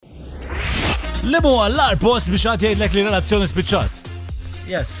Limu għall-arpost biex għat jgħidlek li relazzjoni spiċċat.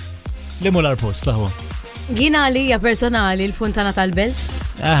 Yes. Limu l-arpost, laħu. Jina għalija personali l-funtana tal-belt.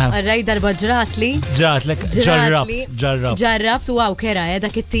 Għarraj darba ġratli. Ġratlek, ġarrabt u għaw kera,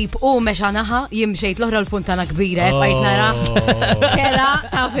 dak it-tip u meċa naħa jimxejt l-oħra l-funtana kbira, bajt nara. Kera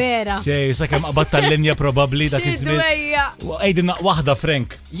ta' vera. Ċej, sakem qabat tal-linja probabli dak iż-żmien. Xidwejja. Ejdin wahda,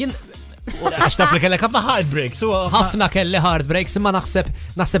 Frank. Għax taf li kellek ħafna heartbreaks. Ħafna kelli heartbreaks, imma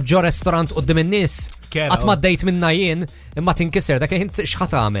naħseb ġo restorant qudiem in-nies. Qatt ma ddejt minna jien, imma tinkiser dak int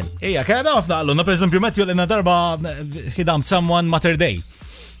x'ħat għamel. Ija, kellna ħafna għalluna, pereżempju Matthew l-inna darba ħidam someone Mater Day.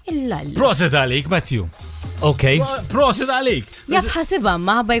 Proset għalik, Matthew. Ok. Proset għalik. Jaf ħasiba,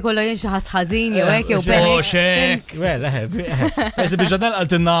 ma ħabba jkollu jinxaħas ħazin, jew hekk jew peli. Xek. Well, eħe, ġadnal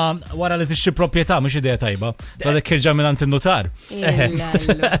għaltinna wara li tixtri proprjetà, mhux idea tajba. Għadek kirġa minn għant il-notar.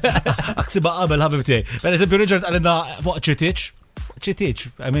 Aksiba qabel ħabib tiegħi. Per eżempju, Richard għalina fuq ċitiċ.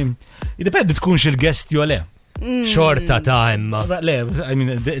 I mean, jiddependi tkunx il-guest jew le. Xorta ta' imma. Le, I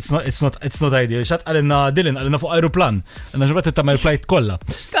mean, it's not ideal. Xat għalina Dylan, għalina fuq aeroplan. Għalina ġabat tamma il-flight kolla.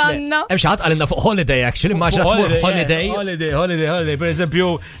 Kanna. Xat għalina fuq holiday, actually, ma ġat holiday. Holiday. Per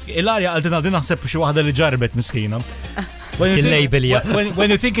eżempju, il-arja għaltina din naħseb xi waħda li ġarbet miskina. Il-label, ja. When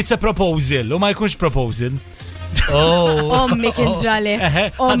you think it's a proposal, u ma jkunx proposal. Ommi kien ġali.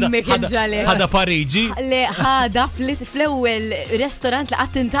 Ħada Pariġi. Le, ħada fl-ewwel restaurant li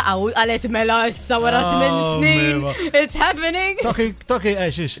qatt intaqgħu għalet mela issa wara 8 snin. It's happening. Toki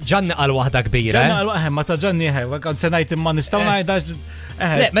għaxix. Ġanni għal waħda kbira. Ġanni għal waħda, ma ta' ġanni kont se ngħid imma nistgħu ngħidha.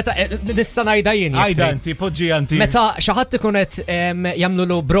 Le, meta nista' ngħidha jien. Għajda anti, poġġi anti. Meta xi ħadd ikun qed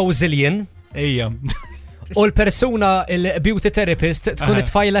jagħmlu Brazilian. Ejja. U l-persuna il-beauty therapist tkun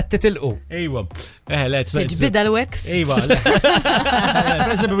it-tfajlet titilqu. Ejwa. Bida l-wex. Ejwa.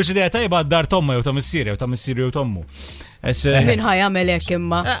 Per eżempju biex idea tajba dar tomma jew ta' missieri jew tommu. Min ħajamel hekk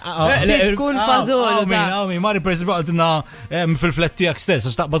imma. Tkun fażol. Mari per eżempju għaltina fil-flet tiegħek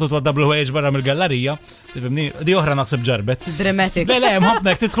stess għax taqbad twadda WH barra mill-gallerija. Tifhimni, di oħra naħseb ġarbet. Dramatic. Bele, hemm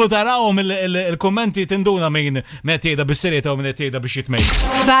ħafna jekk tidħlu tarawhom il-kummenti tinduna min qed jgħidha bis-serjetà u min qed jgħidha biex jitmejn.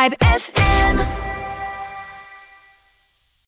 5 FM